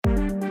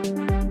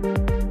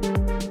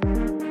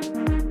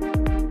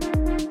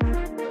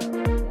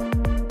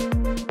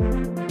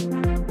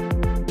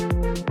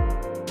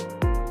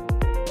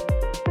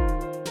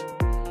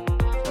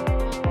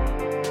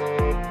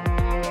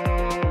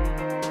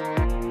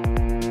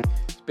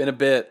been a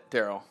bit,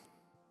 Daryl.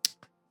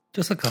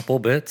 Just a couple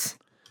bits.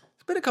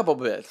 It's been a couple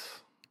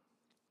bits.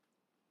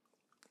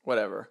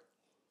 Whatever.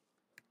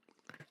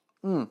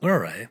 All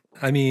right.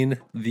 I mean,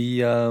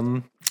 the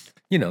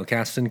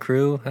cast and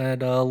crew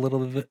had a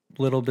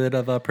little bit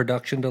of a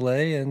production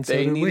delay, and so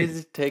they did needed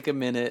we. to take a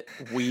minute.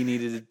 We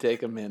needed to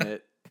take a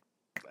minute.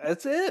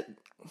 That's it.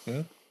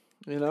 Yeah.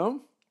 You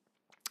know,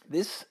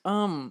 this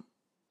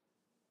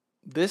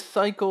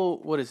cycle.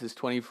 What is this?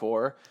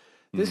 24.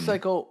 This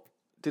cycle.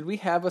 Did we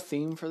have a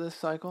theme for this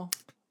cycle?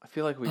 I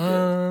feel like we did.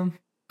 I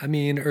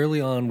mean,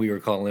 early on we were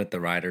calling it the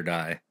ride or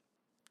die.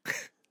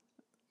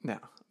 No,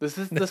 this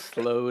is the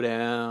slow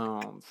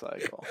down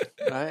cycle,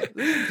 right?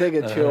 This is take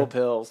a chill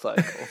pill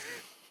cycle.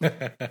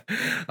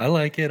 I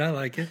like it.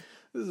 This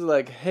is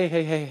like,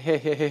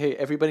 hey,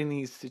 everybody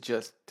needs to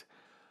just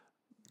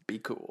be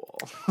cool.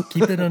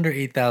 Keep it under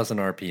 8,000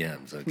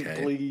 RPMs,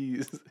 okay?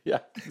 Please. Yeah,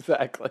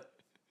 exactly.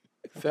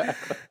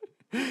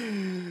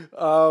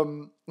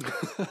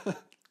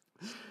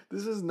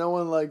 This is No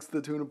One Likes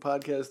the Tuna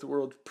Podcast, the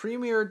world's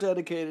premier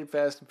dedicated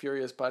Fast and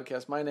Furious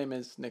podcast. My name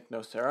is Nick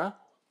Nocera.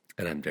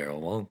 And I'm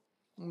Daryl Wong.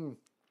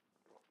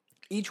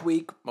 Each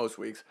week, most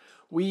weeks,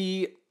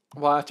 we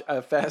watch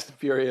a Fast and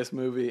Furious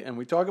movie and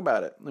we talk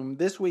about it. And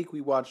this week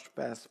we watched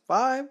Fast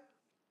 5.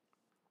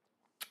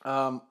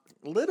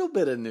 Little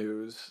bit of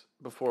news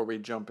before we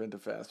jump into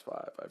Fast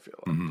 5, I feel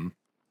like. Mm-hmm.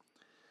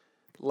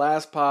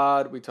 Last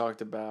pod, we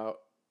talked about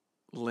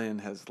Lynn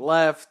has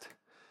left.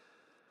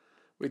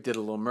 We did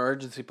a little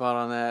emergency pod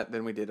on that.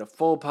 Then we did a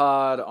full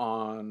pod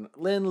on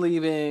Lynn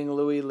leaving,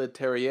 Louis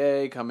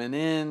Leterrier coming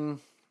in,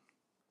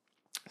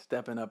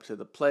 stepping up to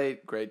the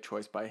plate. Great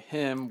choice by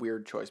him.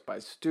 Weird choice by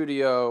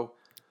studio.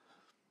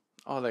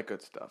 All that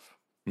good stuff.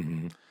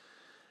 Mm-hmm.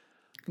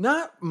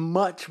 Not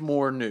much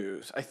more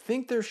news. I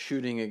think they're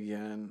shooting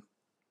again.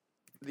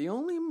 The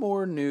only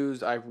more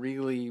news I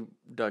really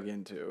dug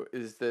into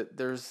is that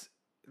there's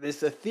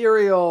this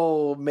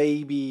ethereal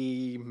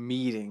maybe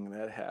meeting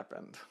that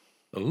happened.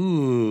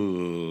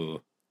 Ooh.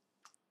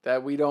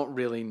 That we don't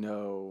really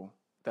know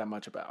that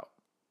much about.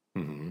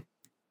 Mm-hmm.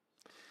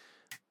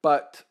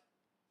 But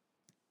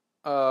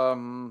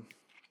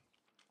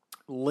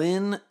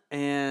Lynn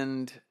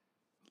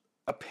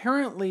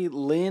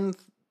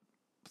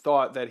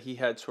thought that he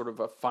had sort of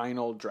a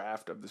final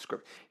draft of the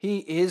script.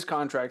 His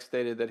contract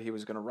stated that he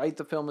was going to write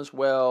the film as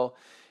well.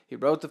 He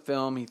wrote the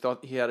film. He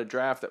thought he had a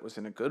draft that was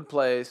in a good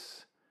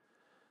place.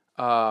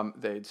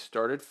 They'd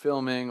started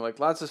filming. Like,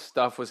 lots of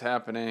stuff was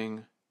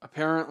happening.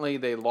 Apparently,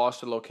 they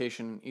lost a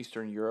location in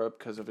Eastern Europe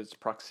because of its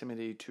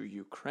proximity to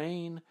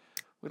Ukraine,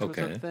 which was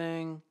a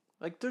thing.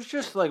 Like, there's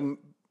just, like,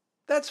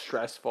 that's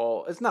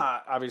stressful. It's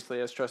not,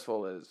 obviously, as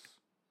stressful as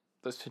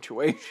the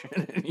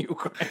situation in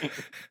Ukraine.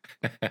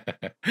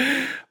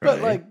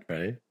 But,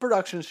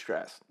 production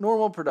stress.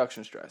 Normal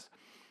production stress.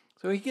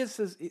 So he gets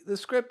this, the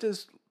script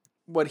is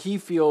what he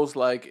feels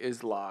like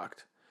is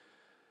locked.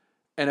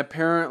 And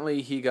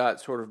apparently he got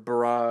sort of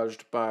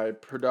barraged by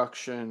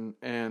production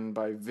and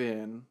by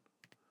Vin.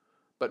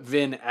 But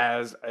Vin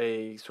as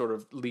a sort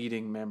of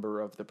leading member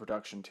of the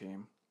production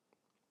team.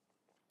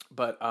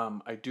 But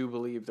I do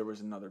believe there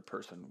was another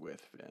person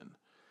with Vin.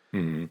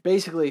 Mm-hmm.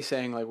 Basically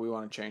saying, like, we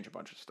want to change a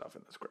bunch of stuff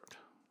in the script.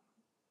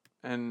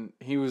 And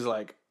he was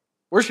like,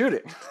 we're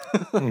shooting.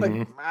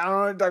 Like, I don't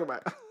know what to talk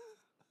about.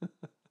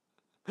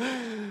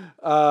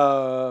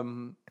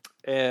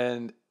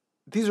 And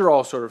these are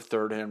all sort of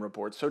third-hand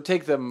reports, so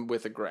take them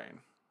with a grain,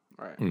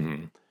 right?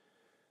 Mm-hmm.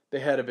 They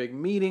had a big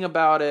meeting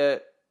about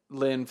it.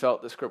 Lynn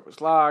felt the script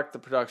was locked. The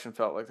production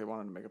felt like they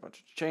wanted to make a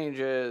bunch of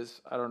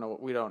changes.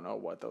 We don't know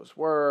what those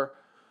were.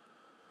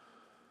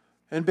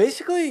 And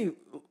basically,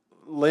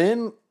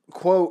 Lynn,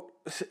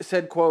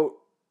 said,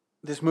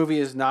 this movie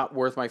is not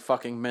worth my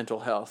fucking mental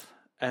health,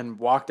 and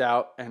walked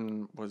out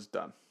and was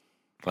done.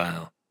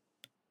 Wow.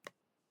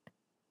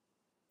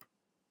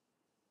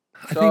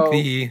 So, I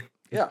think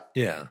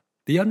the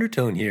the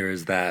undertone here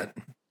is that,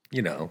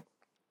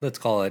 let's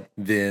call it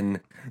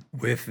Vin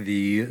with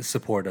the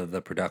support of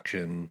the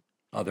production,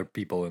 other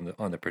people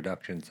on the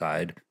production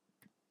side,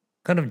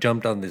 kind of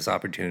jumped on this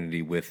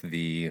opportunity with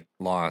the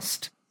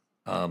lost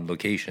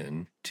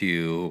location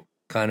to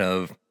kind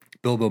of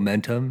build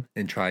momentum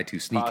and try to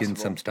sneak in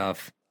some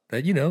stuff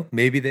that,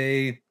 maybe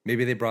they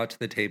brought to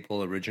the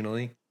table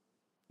originally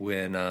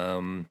when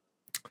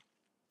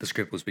the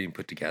script was being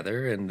put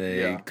together and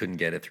they couldn't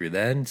get it through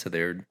then, so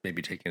they're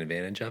maybe taking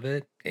advantage of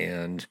it.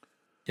 And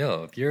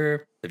if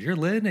you're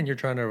Lynn and you're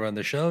trying to run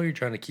the show, you're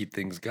trying to keep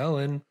things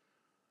going,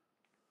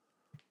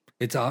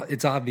 it's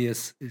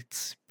obvious.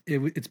 It's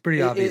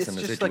pretty obvious in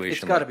a situation.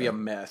 It's got to be a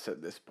mess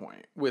at this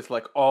point with,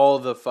 like, all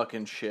the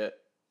fucking shit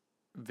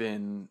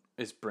Vin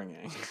is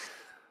bringing.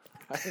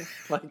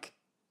 Like,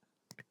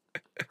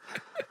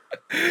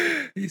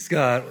 he's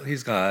got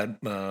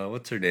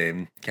what's her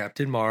name,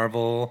 Captain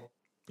Marvel.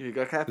 You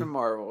got Captain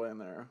Marvel in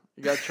there.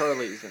 You got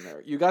Charlize in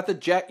there. You got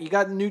Jack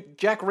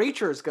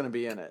Reacher is going to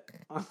be in it.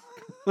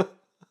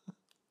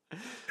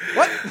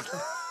 What?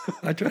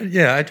 I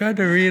tried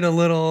to read a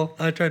little.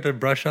 I tried to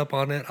brush up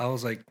on it. I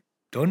was like,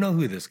 don't know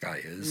who this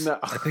guy is. No.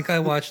 I think I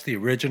watched the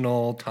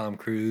original Tom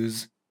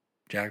Cruise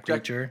Jack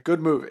Reacher. Good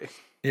movie.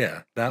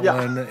 Yeah, that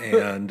one.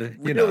 And,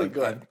 Really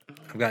good.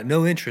 I've got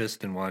no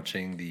interest in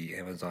watching the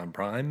Amazon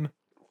Prime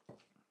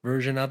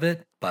version of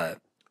it, but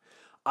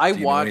do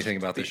you know anything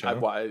about the show? I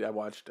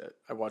watched it.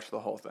 I watched the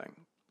whole thing.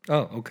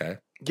 Oh, okay.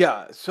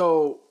 Yeah,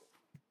 so,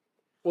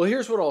 well,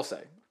 here's what I'll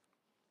say.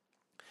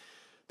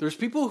 There's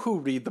people who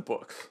read the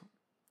books,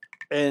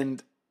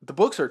 and the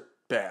books are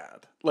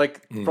bad.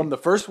 Like, from the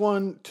first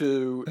one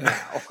to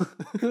now.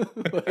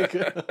 Like,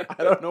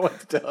 I don't know what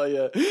to tell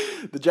you.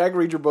 The Jack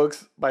Reacher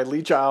books by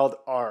Lee Child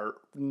are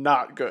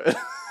not good.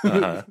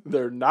 Uh-huh.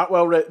 They're not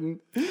well written,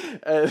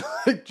 and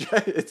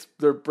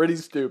they're pretty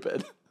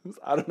stupid.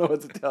 I don't know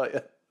what to tell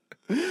you.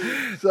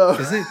 So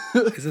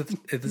is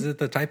it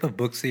the type of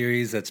book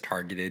series that's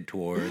targeted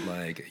toward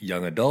like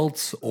young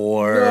adults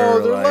or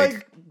no, they're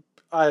like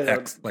I don't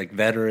know. Like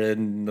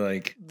veteran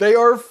like they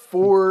are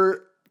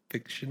for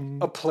fiction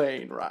a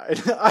plane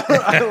ride.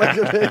 I like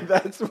to think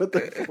that's what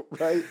they're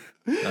right.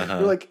 Uh-huh.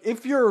 They're like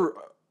if you're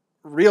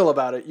real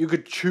about it, you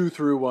could chew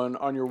through one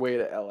on your way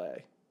to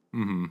LA.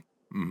 Mm-hmm.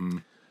 Mm-hmm.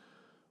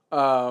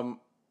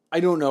 I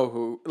don't know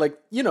who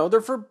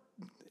they're for.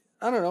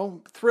 I don't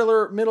know,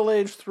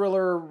 middle-aged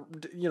thriller,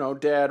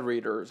 dad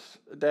readers,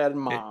 dad and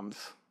moms.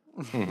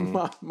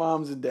 Mm-hmm.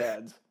 Moms and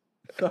dads.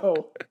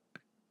 So,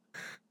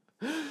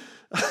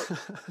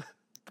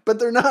 but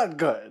they're not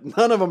good.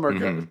 None of them are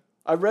good.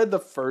 I read the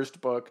first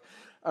book.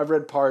 I've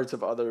read parts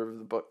of other of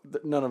the book.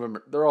 None of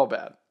them, they're all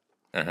bad.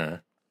 Uh-huh.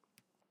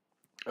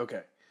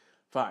 Okay,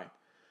 fine.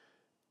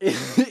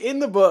 In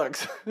the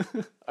books,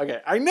 okay,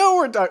 I know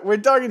we're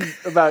talking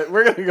about,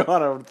 we're going to go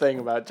on a thing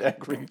about Jack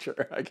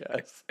Reacher, I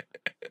guess.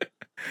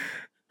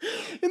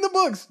 In the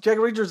books, Jack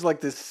Reacher's like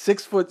this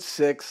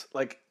 6'6",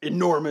 like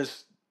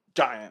enormous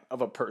giant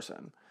of a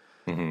person.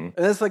 Mm-hmm. And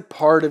that's like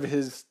part of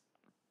his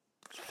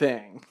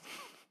thing.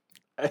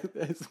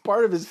 It's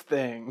part of his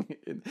thing.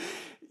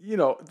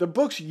 The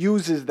books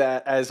uses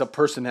that as a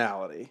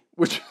personality,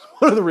 which is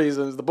one of the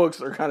reasons the books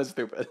are kind of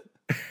stupid.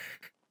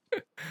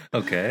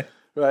 Okay.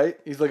 Right?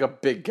 He's like a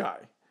big guy.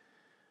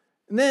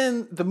 And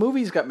then the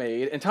movies got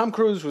made, and Tom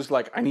Cruise was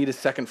like, I need a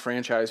second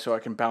franchise so I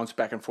can bounce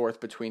back and forth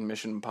between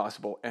Mission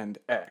Impossible and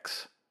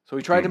X. So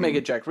he tried to make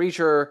it Jack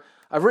Reacher.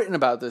 I've written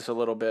about this a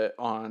little bit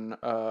on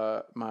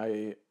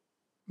my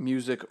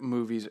Music,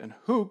 Movies, and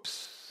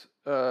Hoops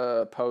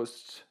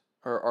posts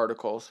or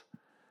articles.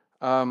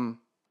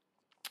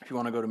 If you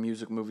want to go to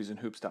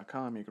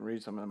musicmoviesandhoops.com, you can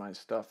read some of my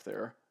stuff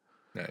there.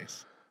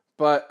 Nice.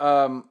 But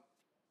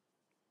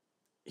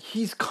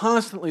he's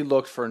constantly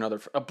looked for another.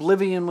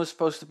 Oblivion was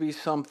supposed to be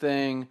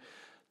something.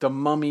 The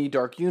Mummy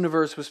Dark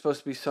Universe was supposed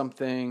to be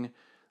something.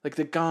 Like,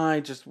 the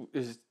guy just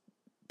is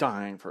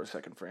dying for a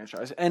second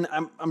franchise. And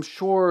I'm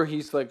sure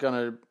he's like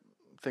gonna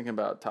think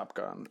about Top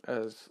Gun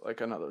as like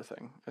another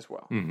thing as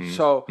well. Mm-hmm.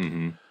 So,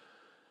 mm-hmm.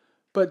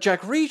 But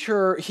Jack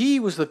Reacher, he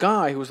was the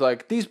guy who was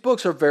like, these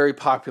books are very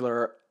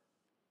popular.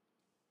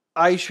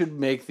 I should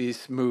make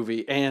this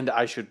movie and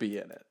I should be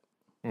in it.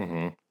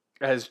 Mm-hmm.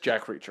 As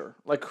Jack Reacher.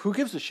 Like, who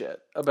gives a shit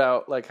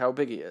about like how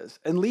big he is?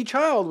 And Lee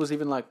Child was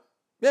even like,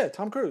 yeah,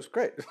 Tom Cruise,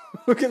 great.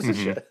 Who gives a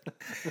shit?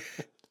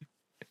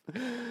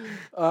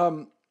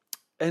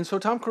 And so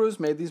Tom Cruise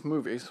made these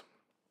movies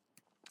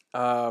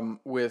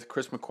with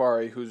Chris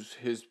McQuarrie, who's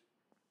his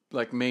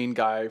like main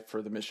guy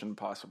for the Mission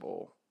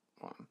Impossible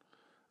one.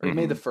 Or he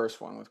made the first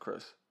one with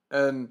Chris.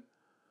 And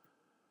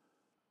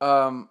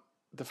the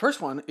first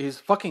one is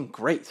fucking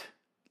great.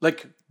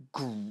 Like,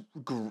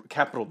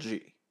 capital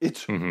G.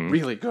 It's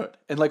really good.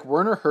 And like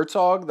Werner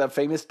Herzog, that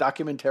famous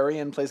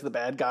documentarian, plays the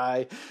bad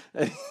guy.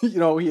 And,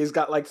 he's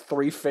got like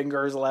 3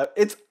 fingers left.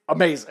 It's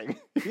amazing.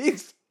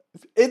 It's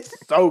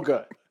so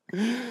good.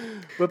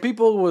 But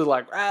people were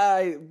like,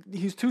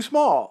 he's too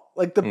small.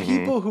 Like the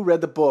people who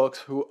read the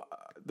books,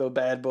 the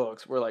bad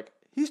books, were like,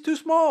 he's too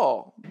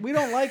small. We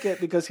don't like it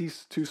because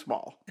he's too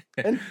small.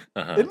 And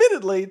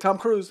admittedly, Tom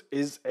Cruise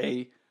is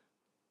a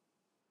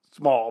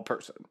small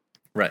person.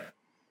 Right.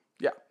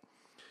 Yeah.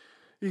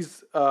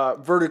 He's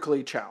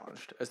vertically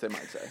challenged, as they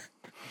might say.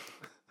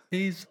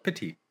 He's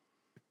petite.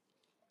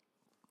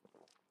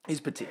 He's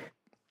petite.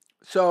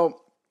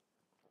 So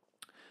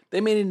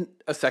they made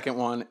a second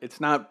one.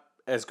 It's not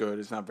as good.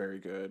 It's not very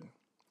good.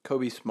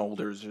 Kobe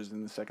Smulders is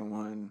in the second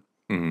one.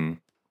 Mm-hmm.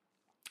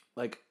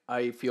 Like,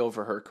 I feel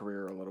for her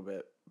career a little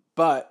bit.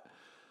 But,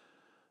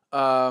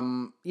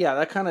 yeah,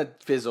 that kind of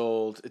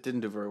fizzled. It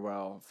didn't do very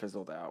well.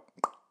 Fizzled out.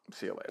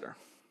 See you later.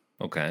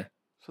 Okay.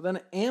 So then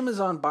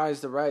Amazon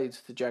buys the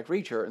rights to Jack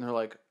Reacher, and they're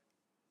like,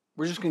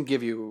 we're just going to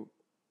give you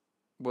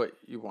what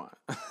you want.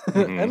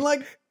 And,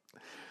 like,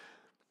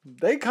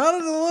 they kind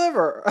of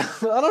deliver. I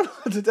don't know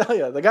what to tell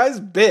you. The guy's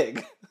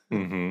big.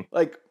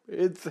 Like,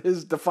 it's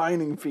his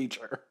defining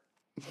feature.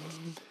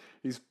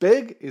 He's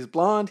big. He's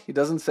blonde. He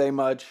doesn't say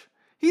much.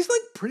 He's,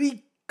 like,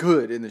 pretty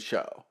good in the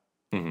show.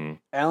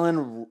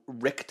 Alan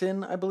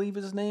Rickton, I believe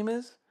his name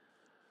is.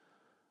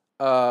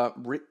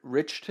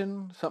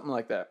 Richton, something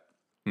like that.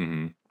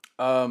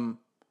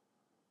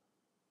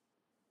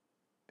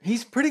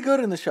 He's pretty good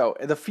in the show.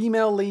 The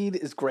female lead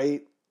is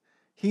great.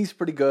 He's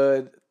pretty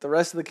good. The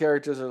rest of the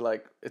characters are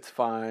like, it's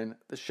fine.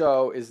 The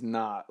show is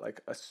not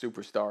like a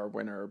superstar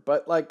winner.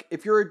 But like,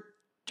 if you're a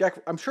Jack,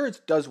 I'm sure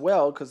it does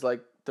well because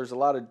like there's a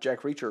lot of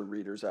Jack Reacher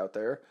readers out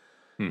there.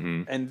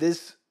 Mm-hmm. And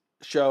this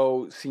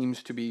show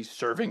seems to be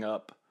serving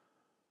up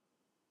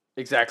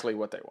exactly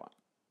what they want.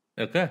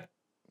 Okay.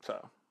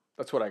 So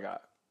that's what I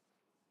got.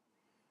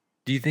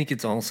 Do you think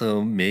it's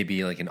also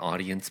maybe like an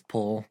audience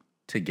pull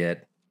to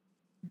get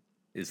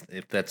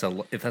if that's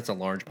a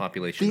large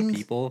population of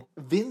people?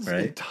 Vince's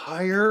right?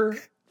 entire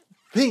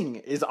thing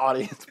is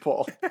audience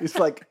pull. It's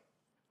like,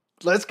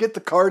 let's get the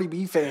Cardi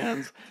B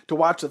fans to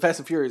watch the Fast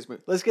and Furious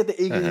movie. Let's get the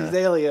Iggy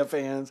Azalea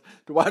fans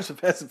to watch the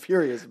Fast and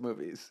Furious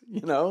movies.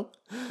 You know?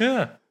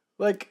 Yeah.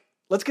 Like,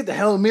 let's get the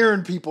Helen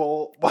Mirren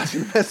people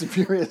watching the Fast and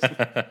Furious.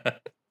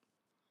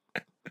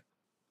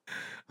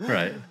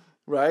 Right.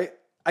 Right?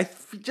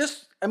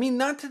 I mean,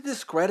 not to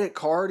discredit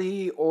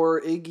Cardi or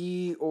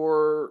Iggy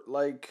or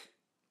like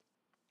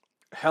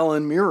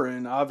Helen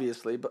Mirren,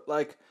 obviously, but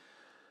like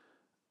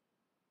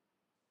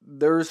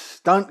there's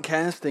stunt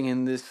casting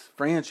in this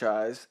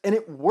franchise, and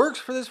it works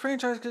for this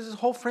franchise because this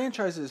whole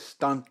franchise is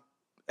stunt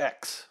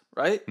X,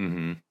 right?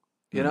 Mm-hmm.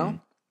 You know?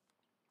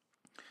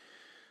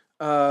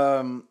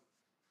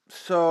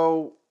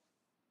 So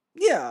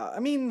yeah, I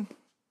mean,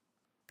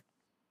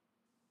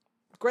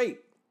 great.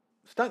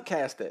 Stunt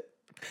cast it.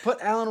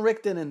 Put Alan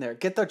Rickman in there.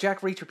 Get the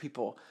Jack Reacher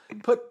people.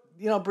 Put,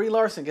 Brie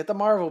Larson. Get the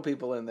Marvel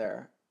people in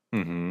there.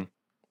 Mm-hmm.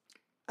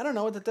 I don't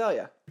know what to tell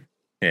you.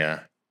 Yeah.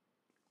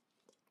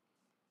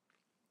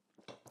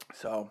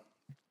 So,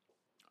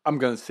 I'm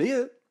going to see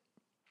it.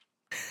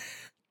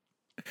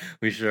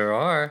 We sure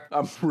are.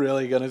 I'm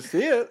really going to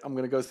see it. I'm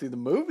going to go see the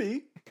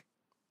movie.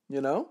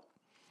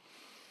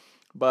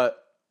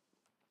 But,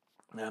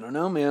 I don't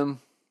know, man.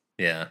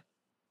 Yeah.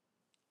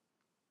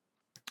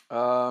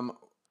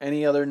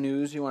 Any other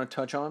news you want to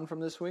touch on from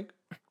this week?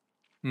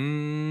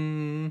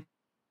 I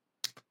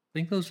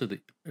think those are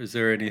is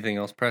there anything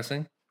else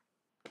pressing?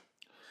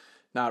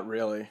 Not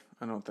really.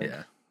 I don't think.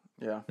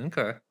 Yeah.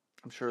 Okay.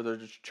 I'm sure they're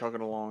just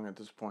chugging along at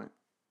this point.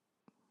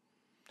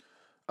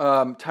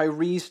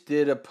 Tyrese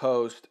did a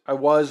post. I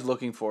was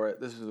looking for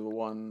it. This is the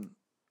one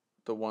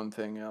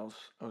thing else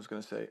I was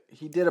going to say.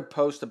 He did a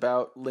post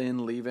about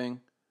Lynn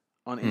leaving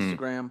on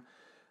Instagram.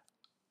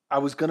 I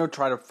was going to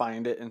try to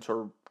find it and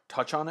sort of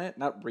touch on it,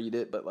 not read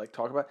it, but like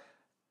talk about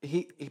it.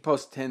 He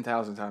posts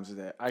 10,000 times a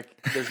day.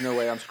 There's no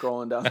way I'm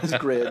scrolling down this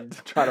grid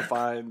to try to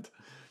find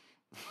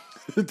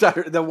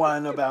the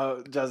one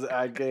about just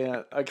I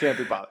can't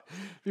be bothered.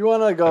 If you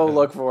want to go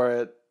look for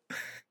it,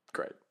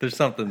 great. There's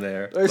something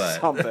there. There's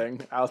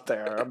something out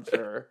there, I'm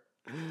sure.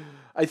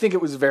 I think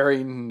it was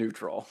very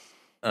neutral.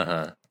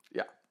 Uh-huh.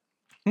 Yeah.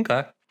 Okay.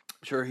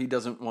 I'm sure he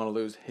doesn't want to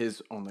lose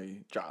his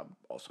only job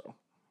also.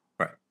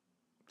 Right.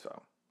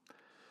 So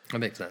that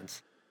makes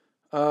sense.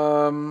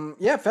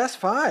 Yeah, Fast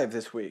 5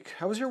 this week.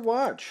 How was your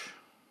watch?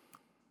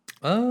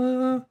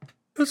 It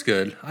was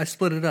good. I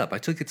split it up. I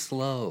took it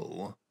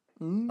slow.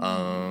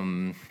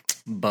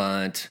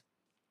 But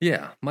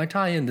yeah, my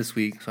tie-in this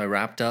week. So I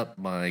wrapped up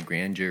my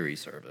grand jury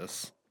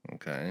service.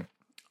 Okay.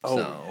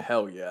 Oh,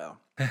 hell yeah.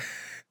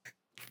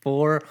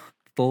 4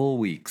 full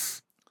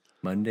weeks,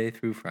 Monday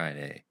through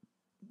Friday,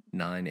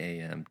 9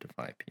 a.m. to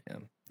 5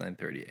 p.m.,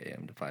 9:30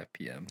 a.m. to 5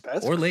 p.m.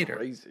 That's or later.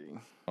 Crazy.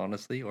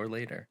 Honestly, or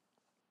later.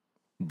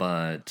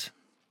 But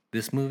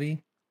this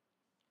movie,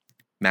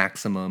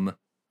 maximum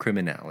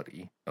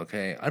criminality.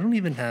 Okay, I don't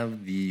even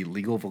have the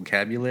legal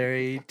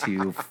vocabulary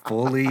to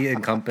fully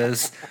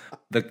encompass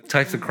the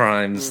types of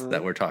crimes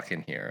that we're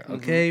talking here.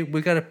 Okay, we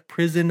got a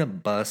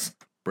prison bus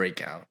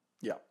breakout.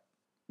 Yeah,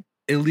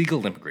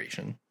 illegal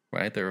immigration.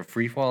 Right, they're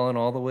free falling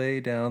all the way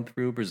down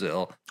through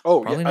Brazil.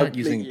 Oh, probably not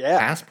using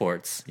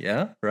passports.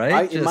 Yeah,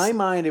 right. In my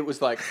mind, it was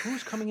like,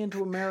 who's coming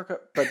into America?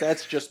 But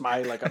that's just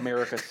my like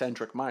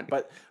America-centric mind.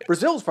 But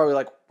Brazil's probably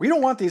like, we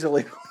don't want these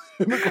illegal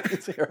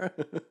immigrants here.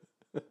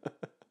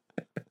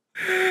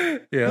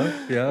 Yeah.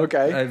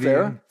 Okay,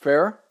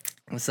 fair.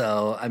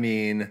 So, I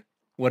mean,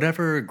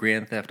 whatever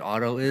Grand Theft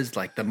Auto is,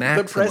 like the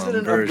maximum the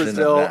president version of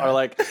Brazil of that. are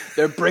like,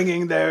 they're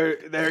bringing their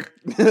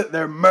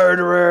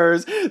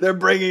murderers. They're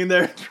bringing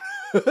their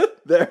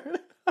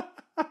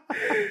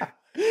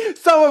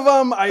some of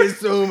them, I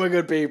assume, are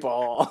good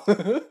people.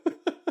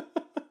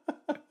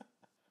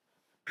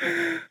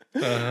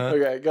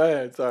 Okay, go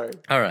ahead. Sorry.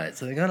 All right,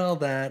 so they got all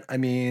that. I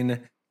mean,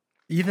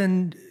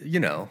 even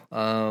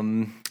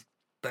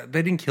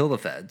they didn't kill the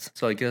feds,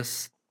 so I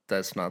guess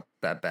that's not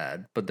that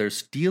bad. But they're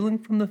stealing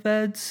from the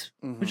feds,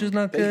 which is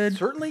not good. They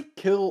certainly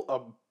kill a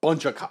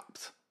bunch of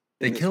cops.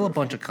 They kill a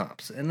bunch of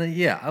cops, and then,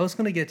 yeah, I was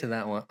gonna get to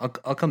that one. I'll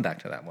come back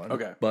to that one.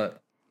 Okay,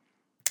 but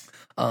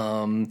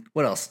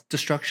what else?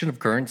 Destruction of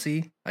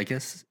currency. I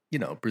guess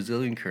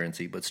Brazilian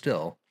currency, but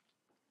still,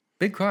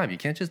 big crime. You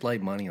can't just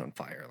light money on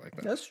fire like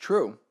that. That's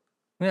true.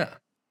 Yeah.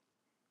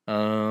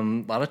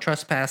 A lot of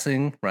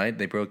trespassing, right?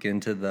 They broke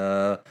into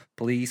the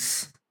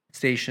police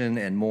station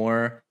and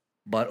more.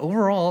 But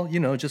overall,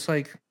 just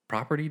like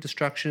property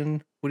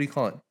destruction, what do you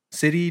call it?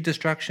 City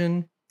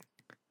destruction.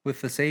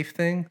 with the safe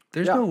thing.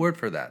 There's Yeah. no word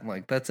for that.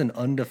 Like, that's an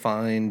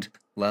undefined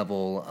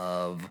level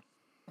of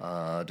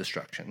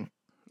destruction.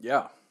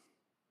 Yeah.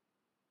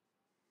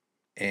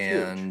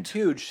 And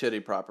huge city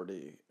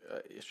property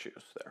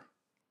issues there.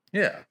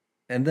 yeah.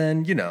 And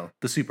then,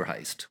 the super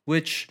heist,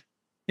 which,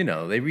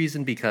 they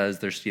reason because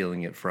they're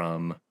stealing it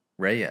from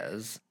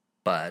Reyes,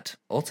 but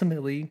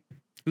ultimately,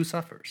 who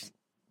suffers?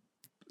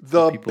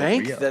 The people of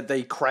bank Rio. that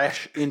they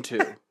crash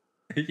into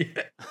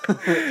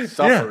Yeah.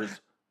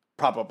 suffers,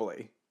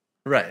 probably.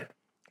 Right.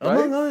 Right?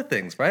 Among other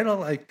things,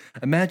 right?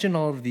 Imagine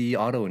all of the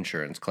auto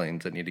insurance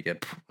claims that need to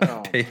get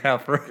paid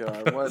out for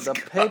God, what the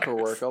those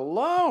paperwork cars.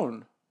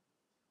 alone.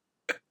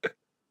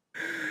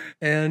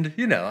 And,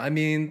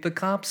 the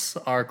cops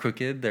are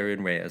crooked. They're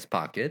in Reyes'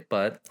 pocket,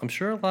 but I'm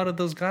sure a lot of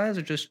those guys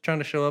are just trying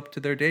to show up to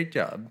their day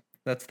job.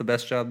 That's the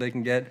best job they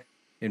can get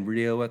in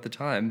Rio at the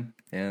time.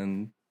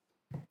 And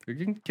they're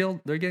getting killed.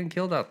 They're getting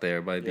killed out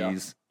there by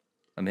these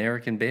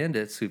American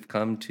bandits who've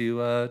come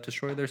to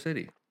destroy their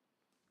city.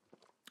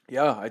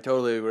 Yeah, I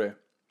totally agree.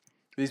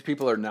 These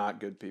people are not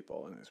good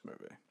people in this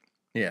movie.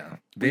 Yeah,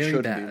 We very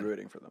shouldn't bad. be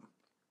rooting for them.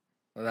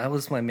 That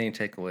was my main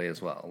takeaway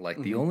as well. Like,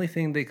 the only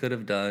thing they could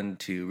have done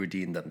to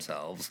redeem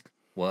themselves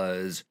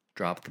was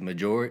drop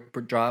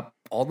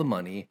all the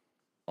money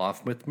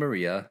off with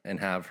Maria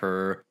and have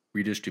her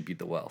redistribute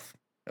the wealth.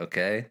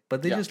 Okay?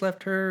 But they just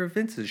left her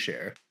Vince's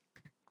share.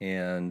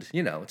 And,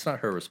 it's not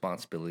her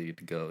responsibility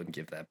to go and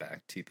give that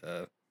back to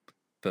the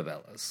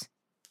favelas.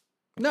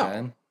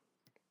 Okay?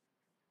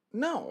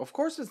 No, of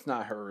course it's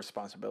not her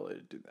responsibility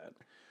to do that.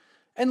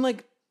 And,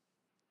 like,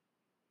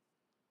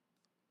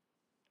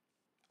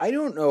 I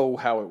don't know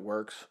how it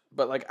works,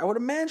 but, like, I would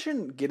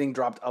imagine getting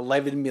dropped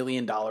 $11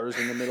 million in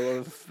the middle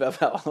of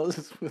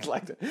favelas with,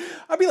 like,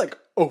 I'd be like,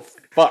 oh,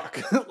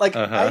 fuck. Like,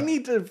 I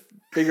need to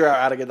figure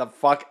out how to get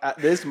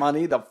this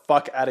money the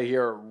fuck out of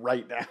here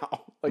right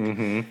now.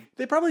 Like,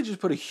 they probably just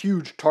put a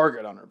huge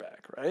target on her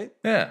back, right?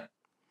 Yeah.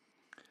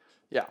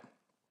 Yeah.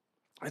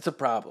 It's a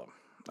problem.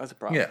 That's a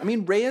problem. Yeah. I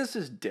mean, Reyes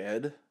is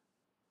dead.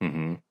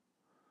 Mm-hmm.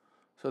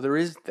 So there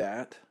is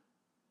that.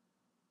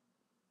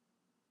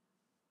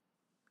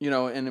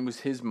 And it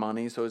was his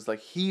money, so it's like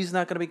he's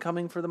not going to be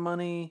coming for the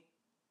money.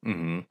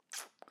 Mm-hmm.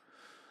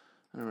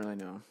 I don't really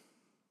know.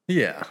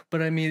 Yeah,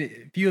 but I mean,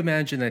 if you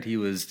imagine that he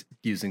was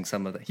using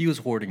he was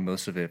hoarding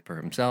most of it for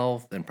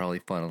himself and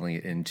probably funneling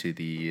it into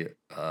the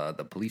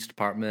police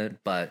department.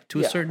 But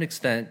to a certain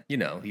extent,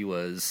 he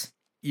was,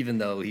 even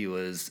though he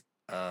was,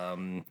 what are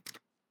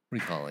you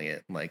calling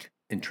it? Like,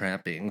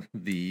 entrapping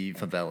the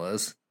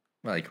favelas,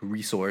 like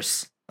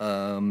resource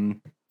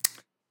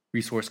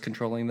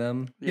controlling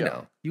them.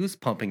 He was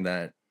pumping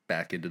that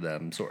back into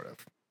them, sort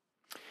of.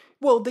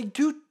 Well, they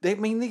do.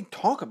 They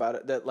talk about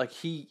it that like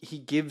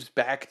he gives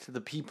back to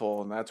the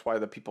people, and that's why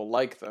the people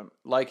like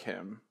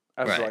him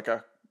as like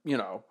a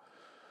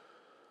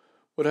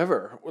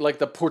whatever. Like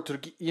the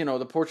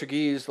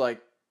Portuguese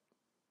like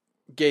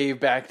gave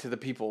back to the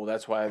people.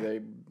 That's why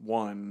they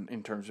won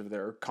in terms of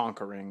their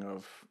conquering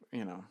of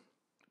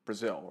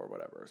Brazil or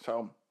whatever.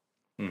 So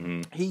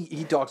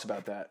he talks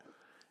about that,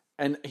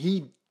 and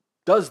he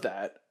does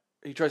that.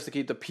 He tries to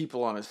keep the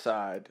people on his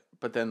side,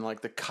 but then like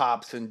the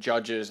cops and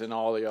judges and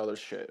all the other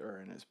shit are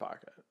in his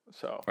pocket.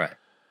 So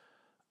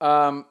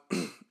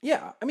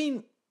yeah. I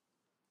mean,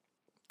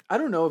 I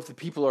don't know if the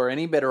people are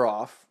any better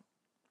off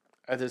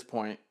at this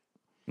point.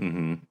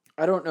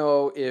 I don't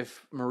know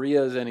if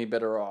Maria is any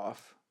better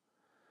off.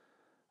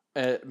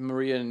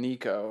 Maria and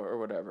Nico or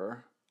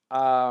whatever.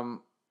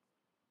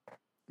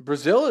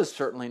 Brazil is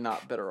certainly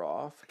not better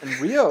off, and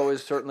Rio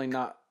is certainly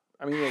not.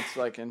 I mean, it's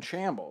like in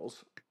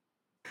shambles.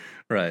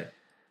 Right.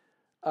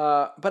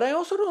 But I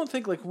also don't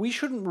think like we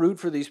shouldn't root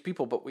for these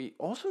people, but we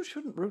also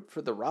shouldn't root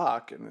for The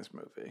Rock in this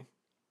movie.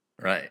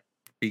 Right.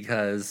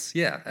 Because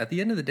at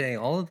the end of the day,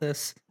 all of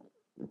this,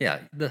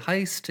 the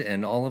heist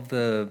and all of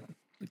the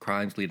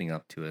crimes leading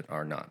up to it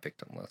are not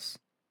victimless.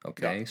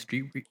 Okay, yeah.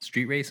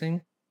 Street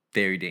racing,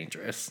 very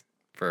dangerous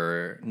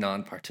for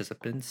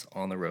non-participants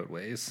on the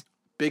roadways.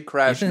 Big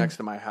crash next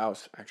to my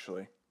house,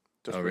 actually.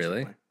 Just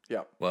recently. Really?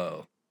 Yeah.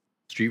 Whoa.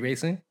 Street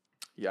racing?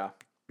 Yeah.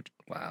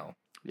 Wow.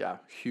 Yeah,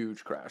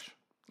 huge crash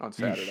on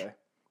Saturday. Yeesh.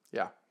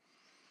 Yeah.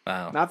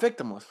 Wow. Not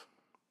victimless.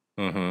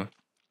 Mm-hmm.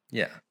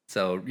 Yeah.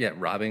 So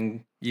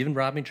robbing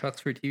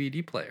trucks for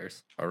DVD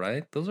players. All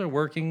right. Those are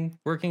working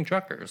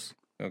truckers.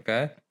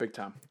 Okay. Big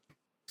time.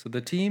 So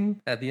the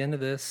team at the end of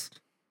this,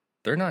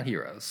 they're not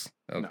heroes.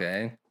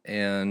 Okay. No.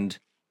 And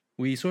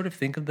we sort of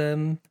think of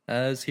them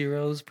as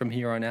heroes from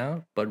here on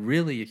out. But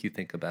really, if you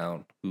think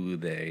about who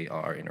they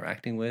are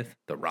interacting with,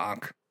 The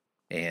Rock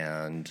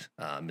and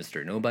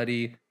Mr.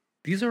 Nobody,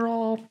 these are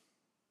all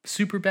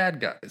super bad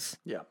guys.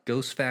 Yeah.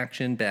 Ghost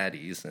faction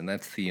baddies. And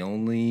that's the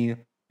only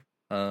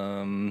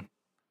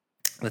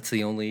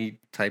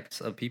types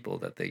of people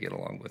that they get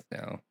along with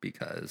now,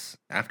 because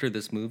after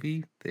this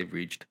movie, they've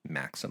reached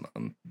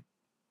maximum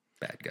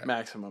bad guy.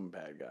 Maximum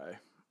bad guy.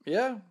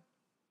 Yeah.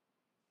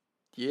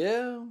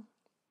 Yeah.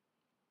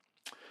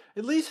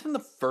 At least in the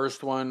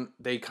first one,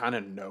 they kind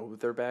of know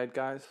they're bad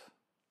guys.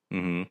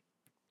 Mm-hmm.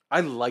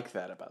 I like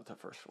that about the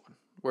first one.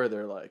 where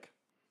they're like,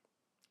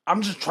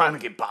 I'm just trying to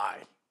get by.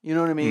 You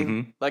know what I mean?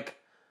 Mm-hmm. Like,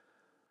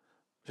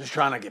 just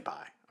trying to get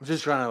by. I'm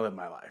just trying to live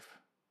my life.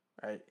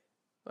 Right?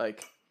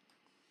 Like,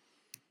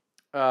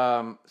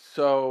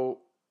 so,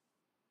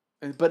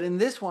 but in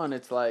this one,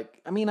 it's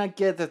like, I mean, I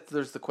get that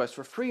there's the quest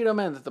for freedom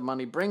and that the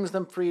money brings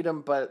them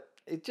freedom, but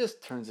it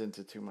just turns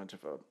into too much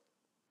of a,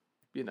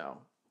 you know,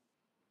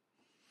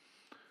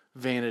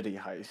 vanity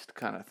heist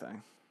kind of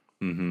thing.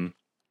 Mm-hmm.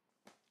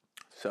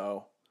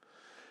 So,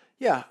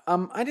 yeah,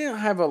 I didn't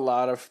have a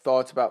lot of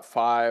thoughts about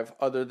 5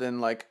 other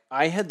than like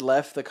I had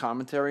left the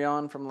commentary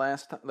on from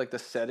last time, like the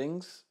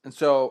settings, and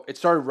so it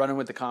started running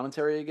with the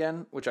commentary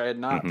again, which I had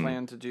not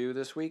planned to do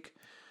this week.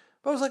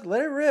 But I was like,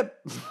 let it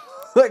rip,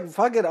 like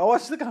fuck it, I'll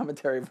watch the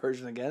commentary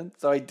version again.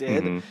 So I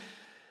did,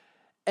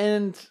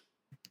 and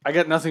I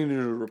got nothing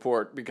new to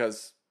report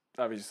because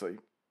obviously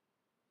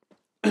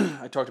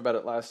I talked about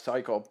it last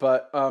cycle,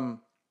 but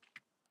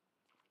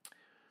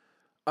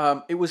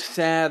it was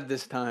sad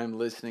this time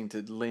listening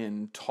to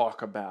Lin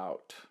talk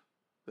about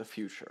the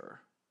future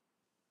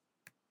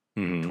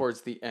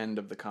towards the end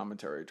of the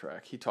commentary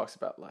track. He talks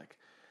about like,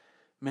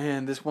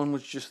 man, this one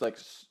was just like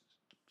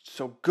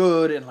so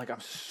good, and like I'm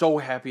so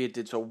happy it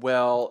did so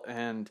well,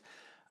 and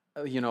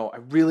you know, I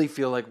really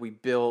feel like we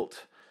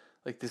built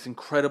like this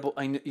incredible.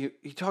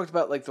 He talked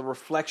about like the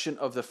reflection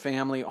of the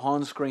family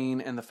on screen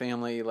and the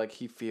family like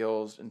he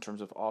feels in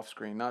terms of off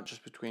screen, not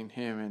just between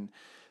him and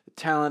the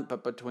talent,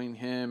 but between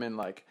him and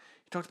like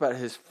he talked about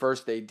his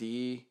first AD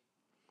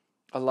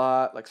a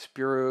lot, like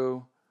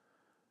Spiro,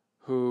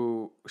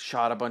 who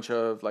shot a bunch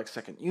of like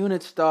second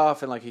unit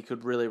stuff, and like he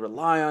could really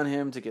rely on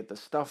him to get the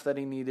stuff that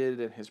he needed,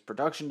 and his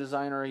production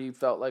designer he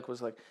felt like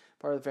was like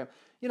part of the family.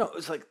 You know, it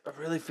was like I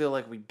really feel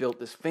like we built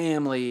this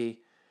family,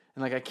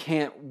 and like I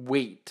can't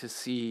wait to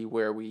see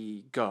where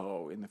we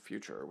go in the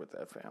future with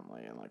that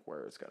family and like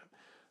where it's going.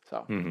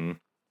 So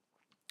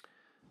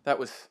that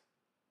was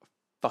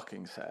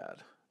fucking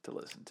sad to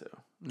listen to,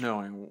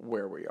 knowing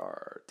where we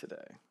are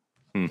today.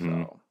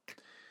 So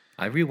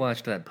I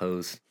rewatched that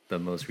post, the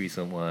most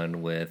recent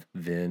one with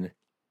Vin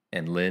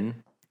and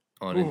Lin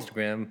on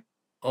Instagram.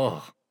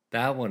 Oh,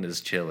 that one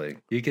is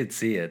chilling. You could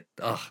see it.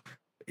 Oh.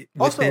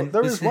 Also,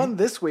 there was one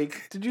this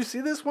week. Did you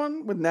see this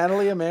one with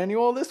Natalie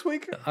Emanuel this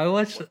week? I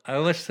watched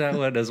that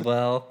one as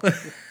well.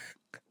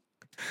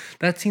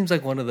 That seems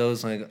like one of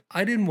those like,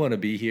 I didn't want to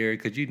be here.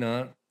 Could you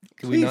not?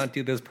 Can we not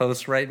do this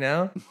post right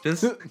now?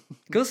 Just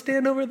go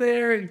stand over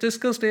there. Just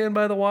go stand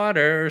by the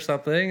water or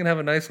something and have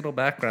a nice little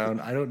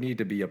background. I don't need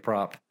to be a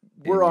prop.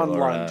 We're on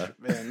lunch,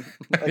 man.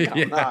 Like,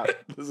 I'm not.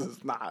 This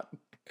is not.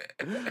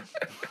 It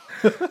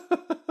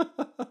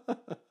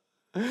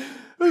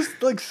was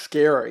like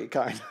scary,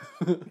 kind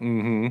of.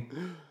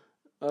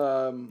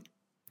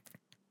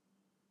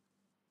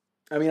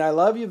 I mean, I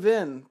love you,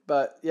 Vin,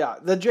 but yeah,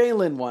 the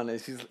Jalen one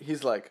is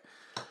he's like,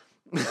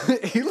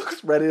 he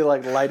looks ready to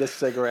like light a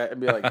cigarette and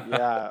be like,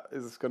 yeah,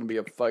 it's gonna be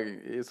a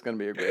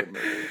great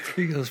movie.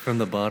 He goes, from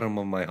the bottom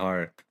of my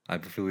heart,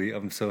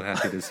 I'm so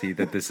happy to see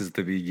that this is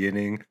the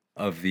beginning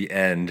of the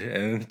end.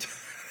 And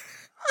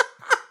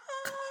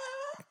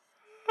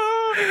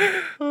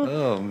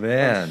oh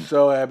man, I'm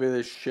so happy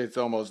this shit's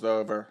almost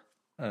over.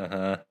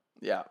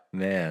 Yeah,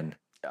 man.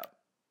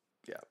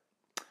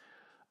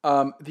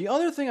 The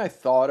other thing I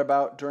thought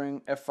about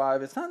during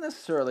F5, it's not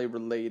necessarily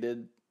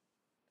related.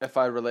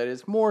 F5 related.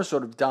 It's more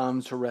sort of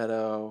Dom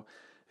Toretto,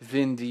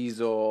 Vin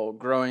Diesel,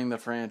 growing the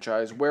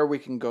franchise, where we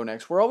can go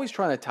next. We're always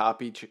trying to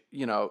top each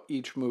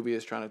movie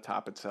is trying to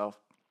top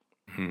itself.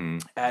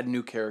 Add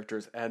new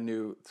characters, add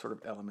new sort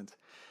of elements.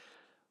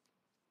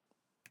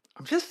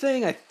 I'm just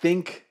saying, I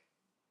think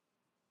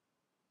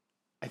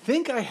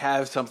I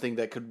have something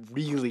that could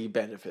really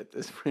benefit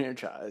this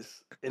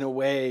franchise in a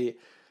way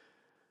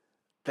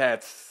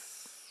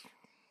that's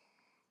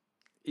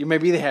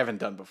maybe they haven't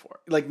done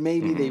before. Like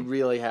maybe they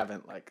really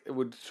haven't. Like it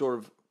would sort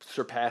of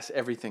surpass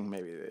everything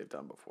maybe they've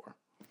done before.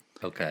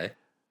 Okay.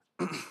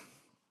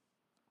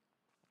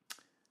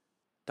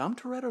 Dom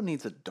Toretto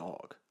needs a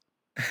dog.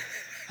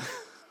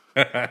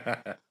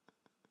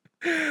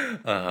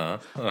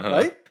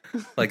 Right?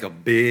 Like a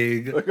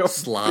big,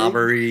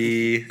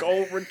 slobbery big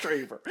gold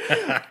retriever.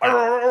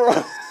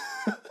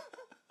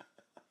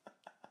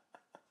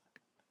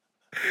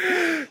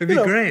 It'd be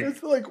great.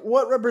 It's like,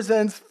 what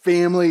represents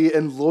family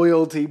and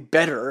loyalty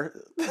better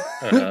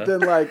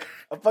than like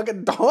a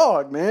fucking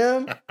dog,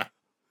 man?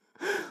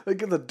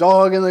 Like the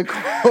dog in the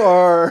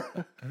car.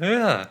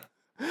 Yeah.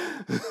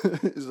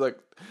 It's like,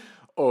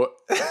 oh,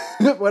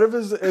 what if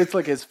it's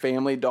like his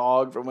family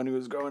dog from when he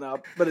was growing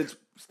up, but it's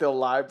still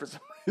alive for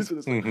some reason?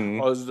 It's like,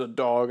 oh, this is a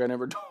dog I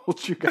never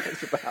told you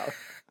guys about.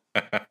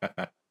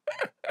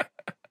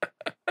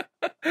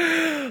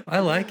 I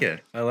like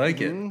it.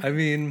 I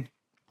mean,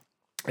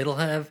 it'll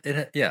have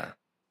it. Yeah,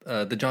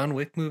 the John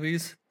Wick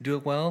movies do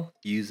it well.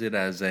 Use it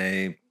as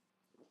a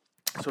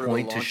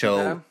point to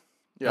show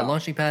a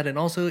launching pad, and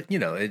also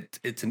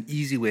it's an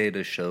easy way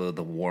to show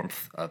the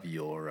warmth of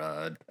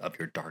your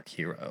dark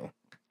hero.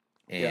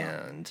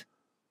 And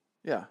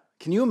yeah,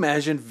 can you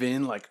imagine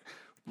Vin like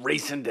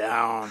racing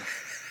down,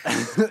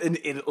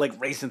 and like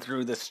racing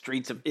through the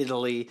streets of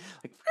Italy,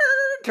 like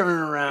turning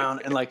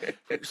around and like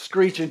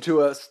screeching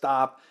to a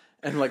stop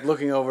and like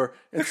looking over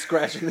and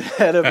scratching the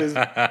head of his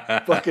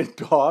fucking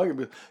dog. And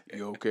be,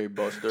 you okay,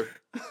 Buster?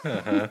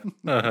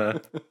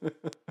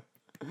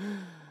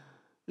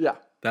 Yeah,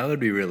 That would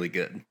be really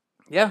good.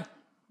 yeah.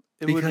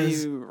 It would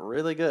Because- be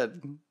really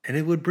good. And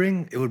it would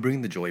bring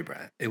the joy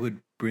back. It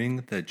would bring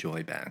the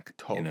joy back,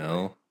 Totally. you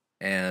know?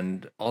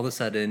 And all of a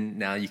sudden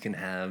now you can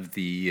have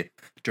the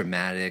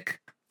dramatic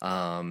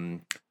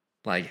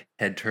like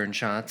head turn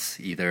shots,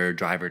 either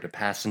driver to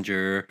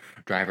passenger,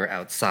 driver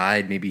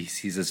outside, maybe he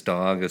sees his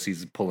dog as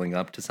he's pulling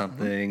up to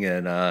something,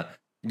 and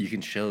you can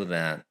show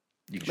that.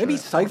 You can show Maybe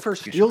that Cypher you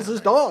can show steals that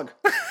his light.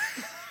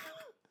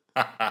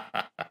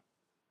 dog.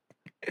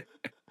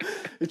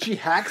 And she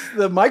hacks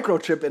the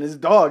microchip in his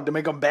dog to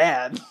make him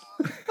bad.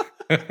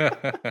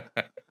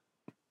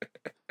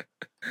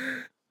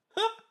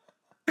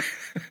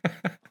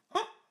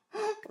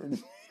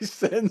 He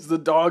sends the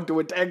dog to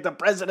attack the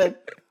president.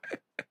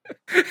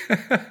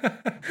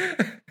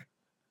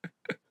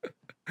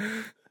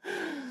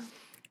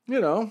 You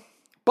know,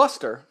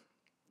 Buster.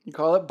 You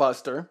call it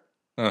Buster.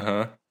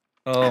 Uh-huh.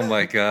 Oh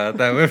my god,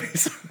 that would be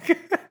so good.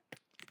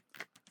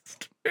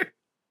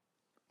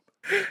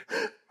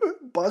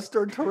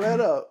 Buster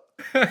Toretto.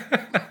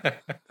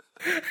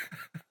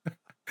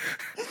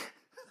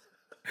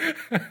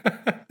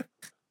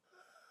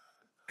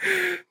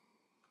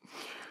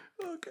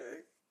 Okay.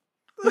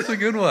 That's a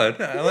good one.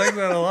 I like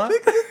that a lot. I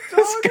think the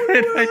That's dog a would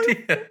good really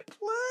idea. play.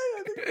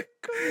 I think it's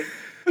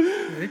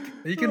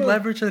good. You can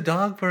leverage the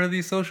dog for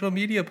these social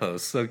media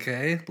posts,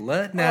 okay?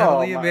 Let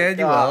Natalie my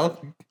Emmanuel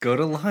God. go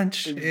to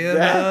lunch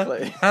Exactly.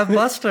 and have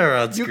Buster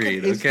on You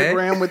screen, can okay?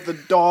 Instagram with the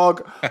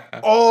dog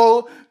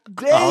all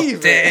day. All man.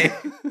 day.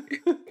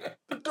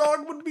 The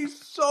dog would be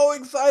so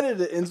excited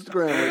to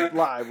Instagram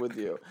live with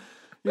you.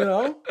 You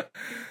know,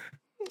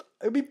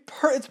 it'd be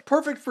it's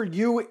perfect for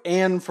you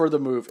and for the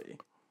movie.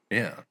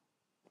 Yeah.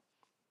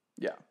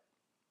 Yeah,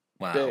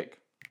 Wow. big.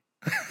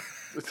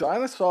 It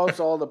kind of solves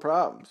all the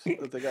problems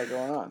that they got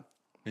going on.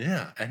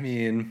 Yeah, I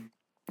mean,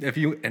 if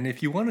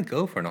you want to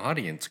go for an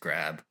audience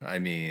grab, I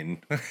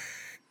mean,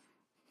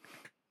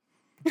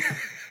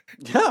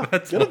 Yeah,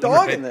 that's get a one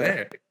dog right in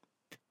there.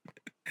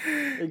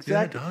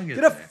 Exactly. dog in Get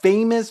a there.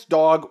 famous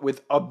dog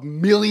with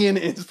 1 million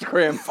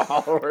Instagram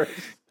followers.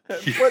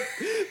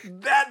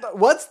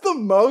 What's the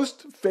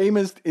most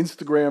famous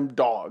Instagram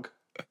dog?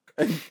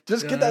 And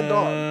just get that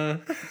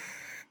dog.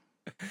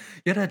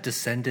 You're a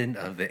descendant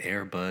of the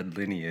Air Bud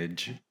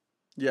lineage.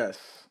 Yes.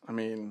 I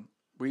mean,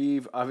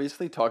 we've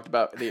obviously talked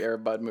about the Air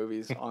Bud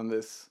movies on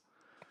this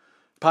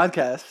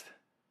podcast.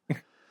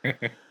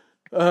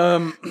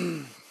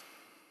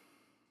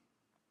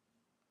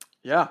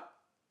 Yeah.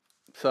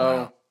 So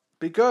Wow.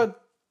 be good.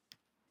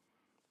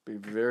 Be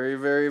very,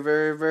 very,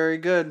 very, very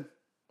good.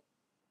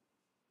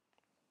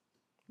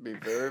 Be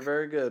very,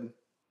 very good.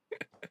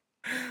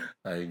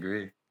 I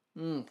agree.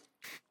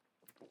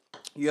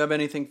 You have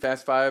anything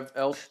Fast Five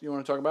else you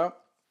want to talk about?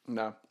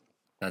 No.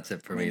 That's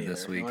it for me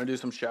this You week. want to do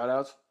some shout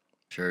outs?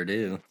 Sure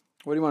do.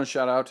 What do you want to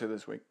shout out to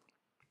this week?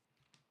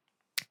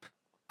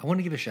 I want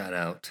to give a shout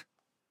out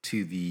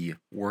to the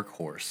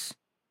workhorse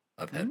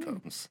of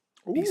headphones.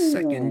 The Ooh.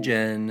 second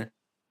gen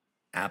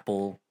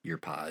Apple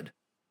EarPod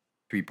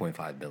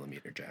 3.5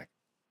 millimeter jack.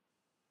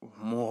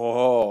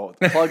 Whoa.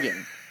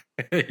 Plug-in.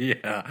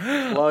 Yeah.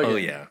 Plug Oh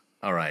in. yeah.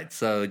 All right.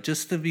 So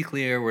just to be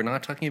clear, we're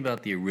not talking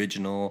about the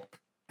original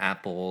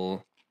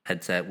Apple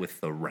headset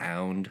with the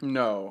round.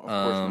 No, of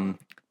course not.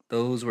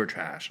 Those were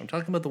trash. I'm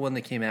talking about the one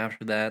that came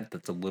after that.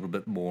 That's a little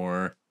bit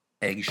more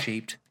egg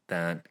shaped.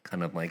 That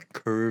kind of like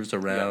curves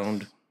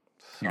around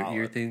your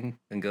ear Solid. thing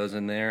and goes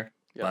in there.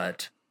 Yep.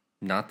 But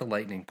not the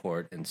lightning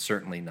port, and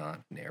certainly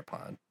not an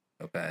AirPod.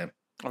 Okay.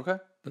 Okay.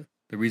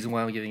 The reason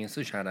why I'm giving this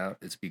a shout out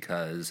is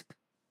because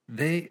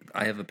I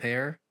have a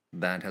pair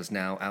that has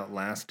now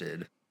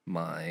outlasted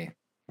my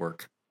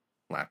work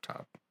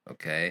laptop.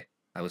 Okay.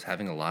 I was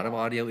having a lot of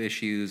audio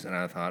issues, and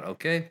I thought,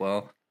 okay,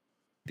 well,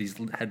 these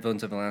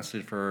headphones have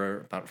lasted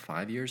for about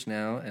 5 years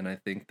now, and I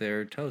think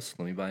they're toast.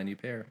 Let me buy a new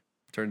pair.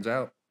 Turns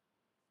out,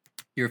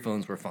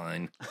 earphones were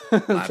fine.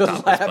 The Laptop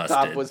was laptop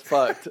busted. was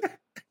fucked.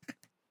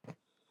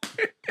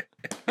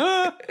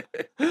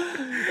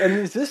 And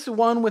is this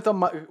one with a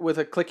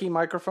clicky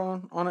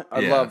microphone on it? I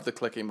Yeah. love the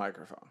clicky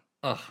microphone.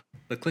 Ugh,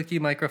 the clicky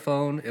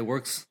microphone, it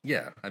works.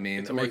 Yeah, I mean,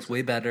 It's it works amazing.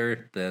 way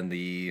better than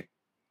the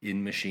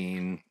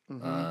in-machine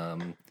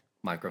Mhm.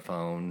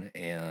 microphone,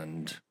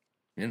 and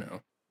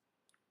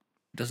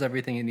does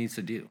everything it needs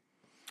to do.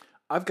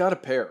 I've got a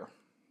pair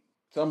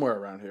somewhere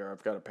around here.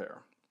 I've got a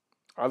pair.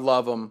 I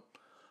love them.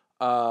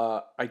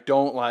 I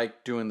don't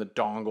like doing the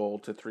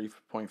dongle to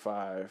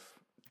 3.5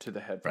 to the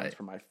headphones Right.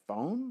 for my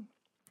phone.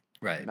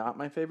 Right. Not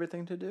my favorite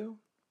thing to do.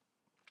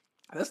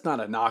 That's not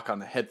a knock on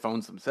the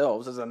headphones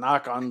themselves. It's a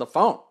knock on the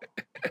phone.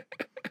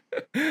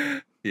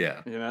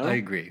 Yeah, You know? I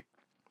agree.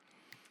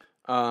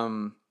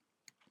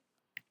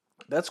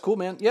 That's cool,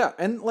 man. Yeah,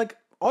 and like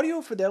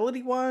audio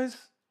fidelity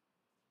wise,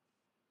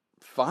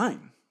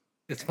 fine.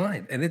 It's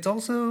fine. And it's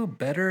also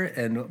better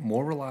and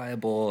more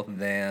reliable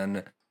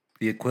than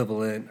the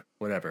equivalent,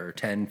 whatever,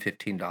 $10,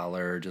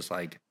 $15, just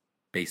like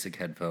basic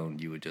headphone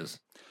you would just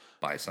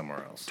buy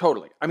somewhere else.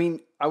 Totally. I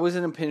mean, I was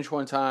in a pinch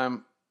one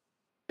time.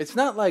 It's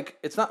not like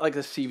a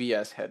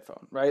CVS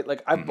headphone, right?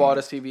 Like I bought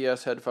a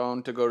CVS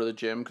headphone to go to the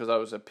gym because I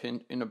was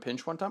in a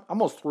pinch one time. I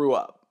almost threw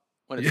up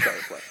when it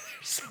started playing.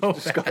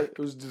 It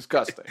was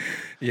disgusting.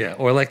 Yeah,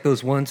 or like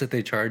those ones that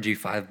they charge you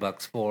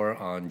 $5 for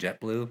on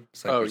JetBlue.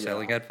 It's like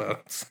selling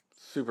headphones.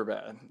 Super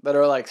bad. That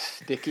are like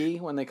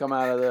sticky when they come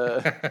out of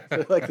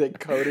the like they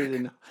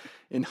coated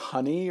in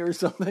honey or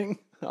something.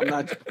 I'm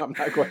not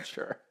quite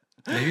sure.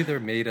 Maybe they're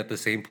made at the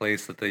same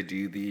place that they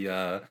do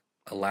the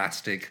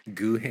elastic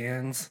goo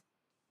hands.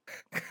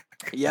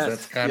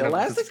 Yes, the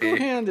elastic goo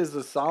hand is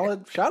a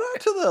solid. Shout out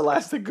to the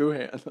elastic goo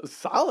hand, a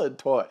solid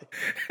toy.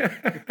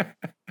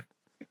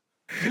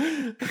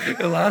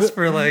 It lasts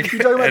for like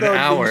an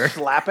hour. You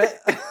slap it.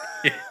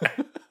 Yeah.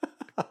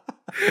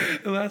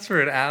 It lasts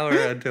for an hour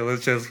until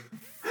it's just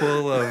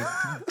full of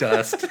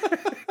dust.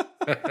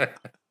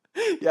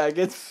 Yeah, it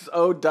gets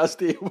so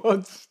dusty it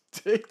won't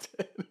stick to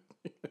it.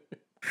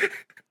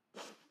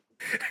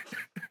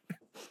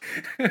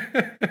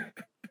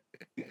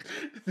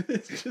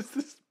 It's just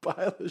this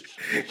pile of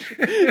shit.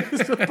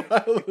 It's a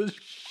pile of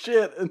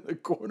shit in the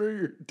corner of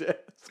your desk.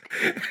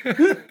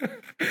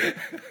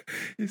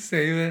 You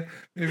save it.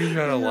 Maybe you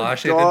gotta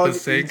wash it in the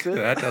sink.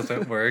 That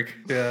doesn't work.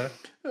 Yeah.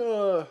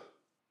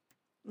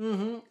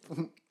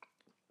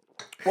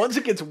 Once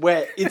it gets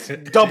wet, it's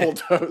double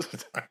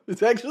dosed.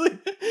 It's actually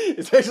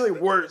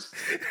worse.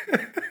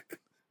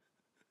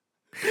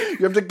 You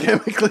have to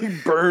chemically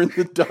burn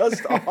the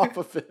dust off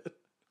of it.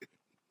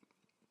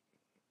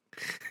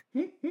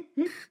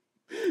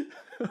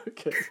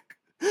 Okay,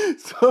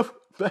 so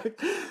back,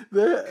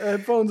 the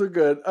headphones are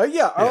good.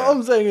 All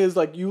I'm saying is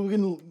like you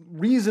can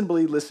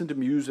reasonably listen to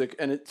music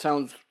and it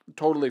sounds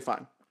totally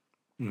fine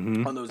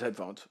on those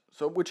headphones.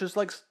 So which is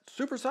like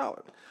super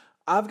solid.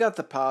 I've got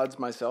the pods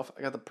myself.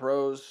 I got the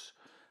pros.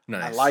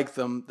 Nice. I like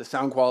them. The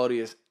sound quality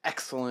is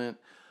excellent.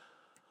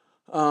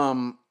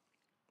 I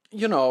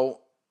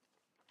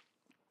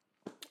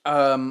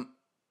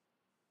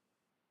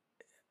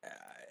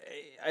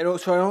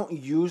don't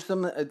use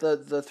them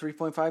the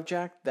 3.5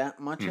 jack that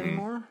much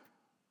anymore.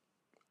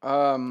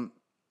 But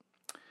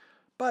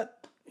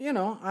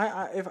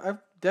I've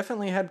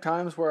definitely had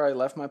times where I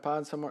left my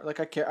pod somewhere. Like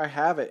I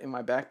have it in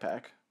my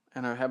backpack,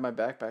 and I have my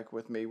backpack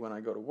with me when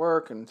I go to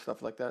work and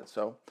stuff like that.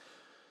 So,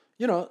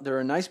 they're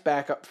a nice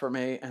backup for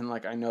me, and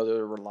like I know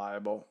they're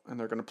reliable and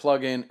they're going to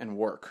plug in and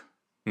work.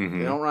 They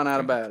don't run out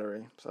of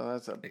battery, so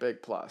that's a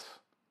big plus.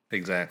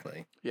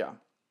 Exactly. Yeah.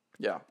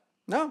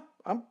 No,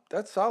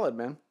 that's solid,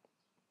 man.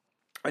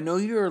 I know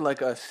you're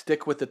like a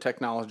stick with the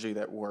technology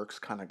that works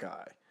kind of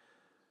guy,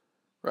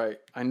 right?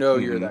 I know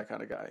you're that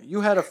kind of guy.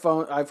 You had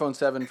iPhone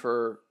 7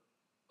 for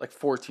like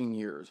 14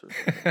 years or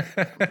something.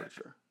 I'm pretty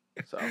sure.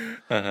 So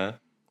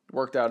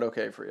worked out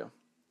okay for you.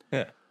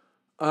 Yeah.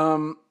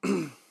 All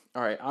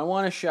right. I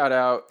want to shout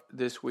out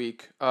this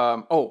week.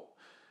 It's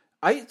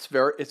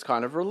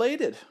kind of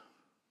related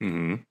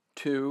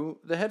to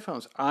the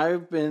headphones.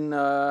 I've been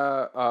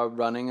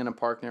running in a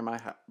park near my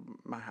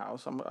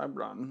house. I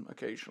run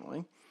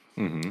occasionally.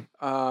 And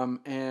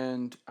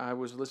I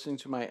was listening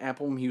to my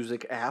Apple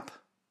Music app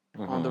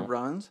on the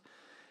runs.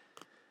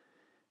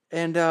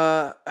 And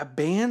a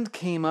band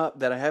came up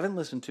that I haven't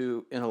listened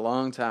to in a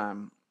long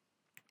time,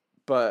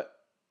 but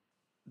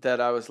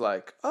that I was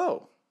like,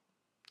 oh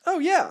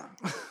yeah.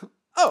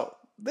 Oh,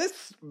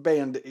 this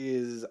band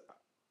is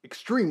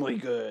extremely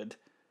good.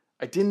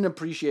 I didn't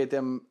appreciate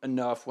them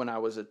enough when I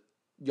was a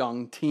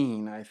young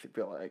teen, I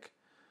feel like.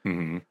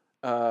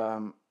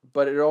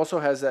 But it also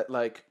has that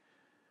like,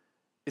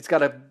 it's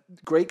got a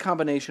great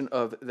combination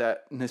of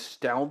that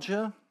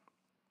nostalgia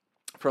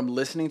from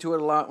listening to it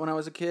a lot when I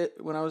was a kid,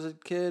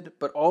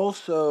 but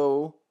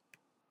also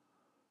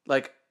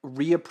like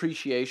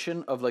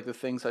reappreciation of like the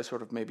things I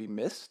sort of maybe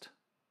missed.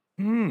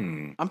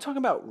 I'm talking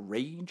about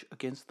Rage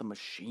Against the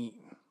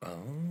Machine.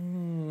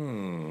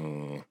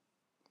 Oh.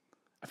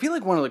 I feel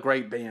like one of the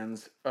great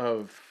bands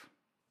of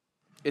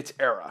its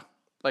era,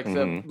 like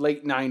the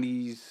late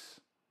 90s,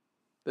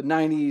 the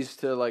 90s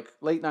to like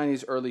late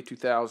 90s, early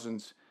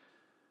 2000s.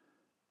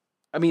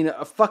 I mean,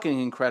 a fucking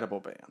incredible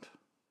band,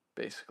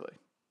 basically.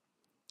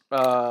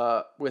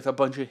 With a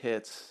bunch of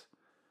hits.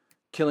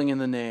 Killing in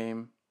the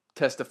Name.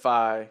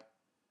 Testify.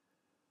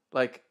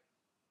 Like,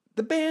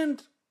 the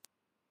band...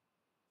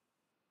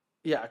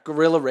 Yeah,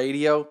 Guerrilla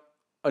Radio.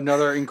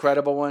 Another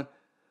incredible one.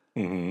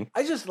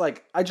 I just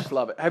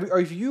love it.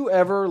 Have you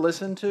ever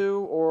listened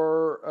to,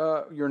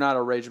 or you're not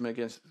a Rage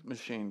Against the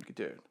Machine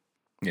dude?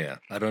 Yeah,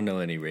 I don't know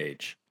any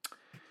Rage.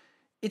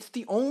 I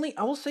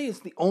will say it's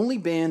the only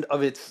band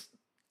of its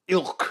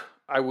ilk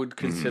I would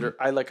consider.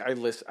 I'm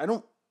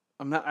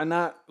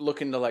not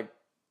looking to like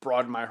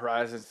broaden my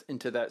horizons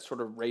into that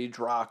sort of rage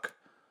rock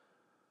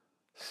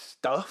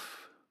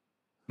stuff.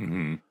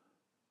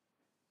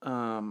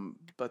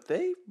 But but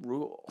they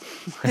rule.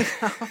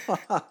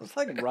 I was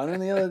like running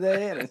the other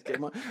day, and it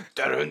came on.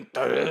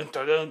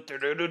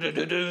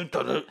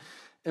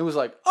 It was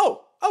like,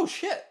 oh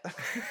shit!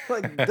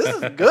 Like, this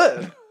is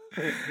good,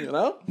 you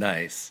know.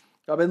 Nice.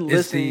 I've been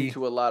listening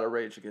to a lot of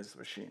Rage Against the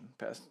Machine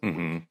past.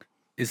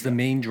 Is the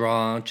main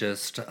draw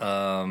just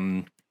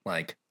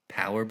like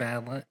power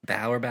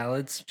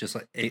ballads, just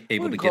like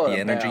able to get the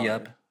energy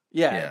up?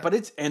 Yeah, but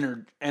it's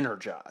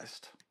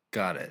energized.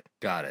 Got it.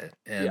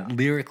 And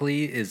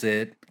lyrically, is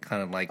it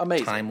kind of like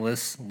amazing.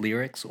 Timeless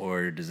lyrics,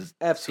 or does it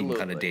seem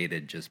kind of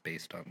dated just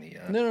based on the...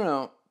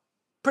 No.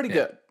 Pretty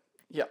good.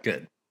 Yeah.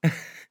 Good.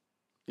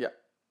 Yeah.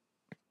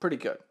 Pretty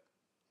good.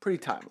 Pretty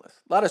timeless.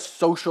 A lot of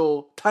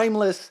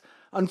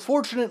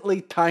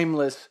unfortunately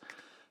timeless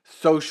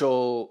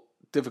social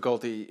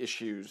difficulty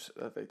issues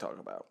that they talk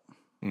about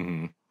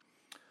in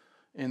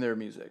their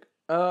music.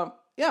 Yeah,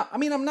 I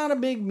mean, I'm not a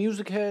big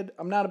music head.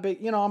 I'm not a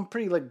big, I'm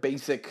pretty like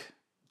basic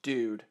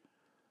dude.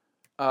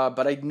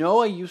 But I know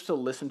I used to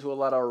listen to a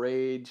lot of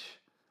Rage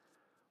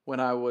when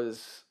I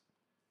was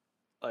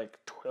like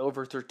 12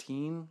 or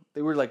 13.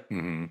 They were like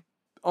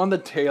on the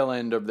tail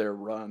end of their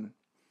run.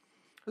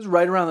 It was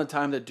right around the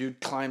time that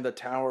dude climbed the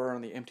tower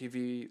on the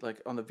MTV,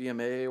 like on the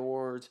VMA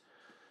Awards.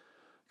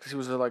 Because he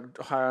was like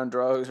high on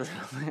drugs or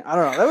something. I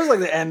don't know. That was like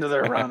the end of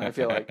their run, I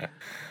feel like.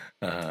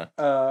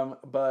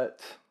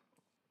 But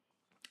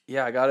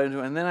yeah, I got into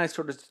it. And then I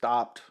sort of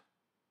stopped,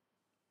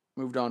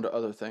 moved on to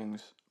other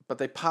things. But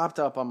they popped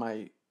up on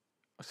my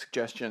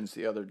suggestions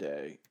the other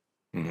day.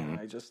 And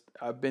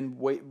I've been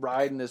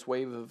riding this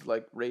wave of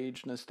like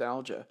Rage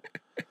nostalgia.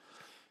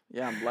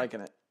 Yeah, I'm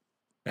liking it.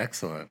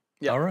 Excellent.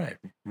 Yeah. All right.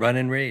 Run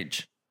and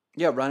Rage.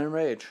 Yeah, Run and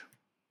Rage.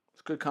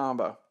 It's a good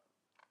combo.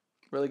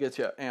 Really gets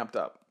you amped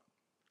up.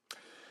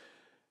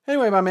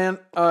 Anyway, my man,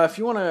 if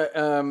you want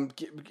to,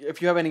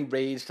 if you have any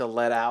rage to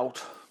let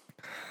out,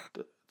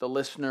 the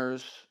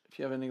listeners, if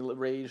you have any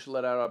rage to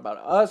let out about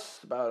us,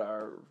 about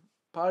our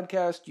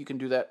podcast, you can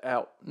do that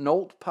at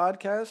Nolt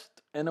Podcast,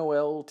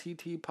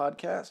 NOLTT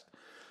Podcast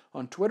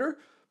on Twitter,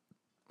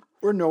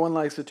 or No One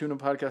Likes the Tuna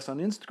Podcast on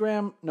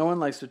Instagram, No One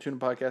Likes the Tuna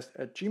Podcast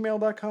at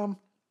gmail.com,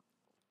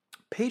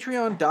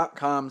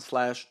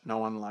 patreon.com/No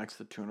One Likes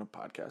the Tuna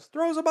Podcast.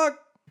 Throw us a buck.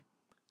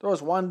 Throw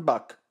us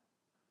 $1.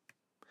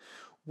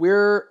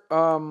 We're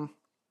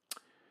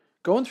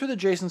going through the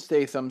Jason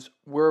Stathams.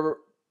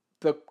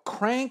 The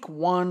Crank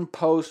 1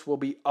 post will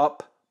be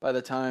up by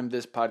the time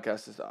this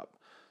podcast is up.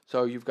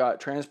 So you've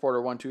got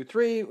Transporter 1, 2,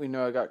 3. We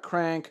know I got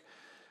Crank.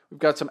 We've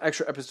got some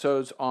extra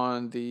episodes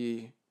on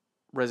the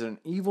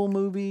Resident Evil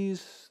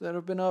movies that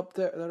have been up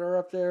there, that are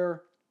up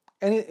there.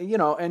 And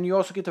and you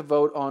also get to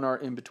vote on our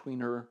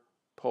in-betweener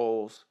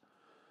polls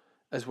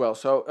as well.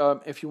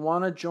 So if you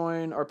want to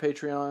join our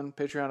Patreon,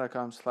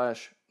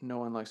 patreon.com/No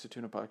One Likes the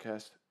Tuna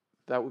Podcast,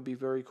 that would be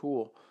very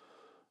cool.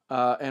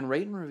 And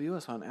rate and review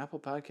us on Apple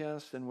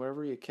Podcasts and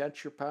wherever you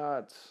catch your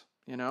pods,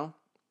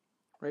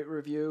 Rate,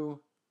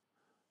 review,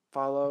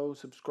 follow,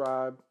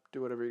 subscribe,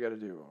 do whatever you got to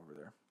do over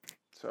there.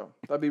 So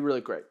that'd be really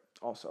great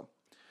also.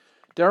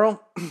 Daryl,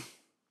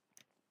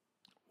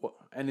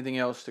 anything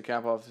else to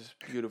cap off this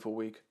beautiful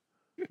week?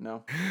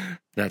 No?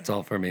 That's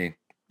all for me.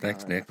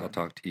 Thanks, Nick. I'll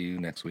talk to you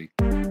next week.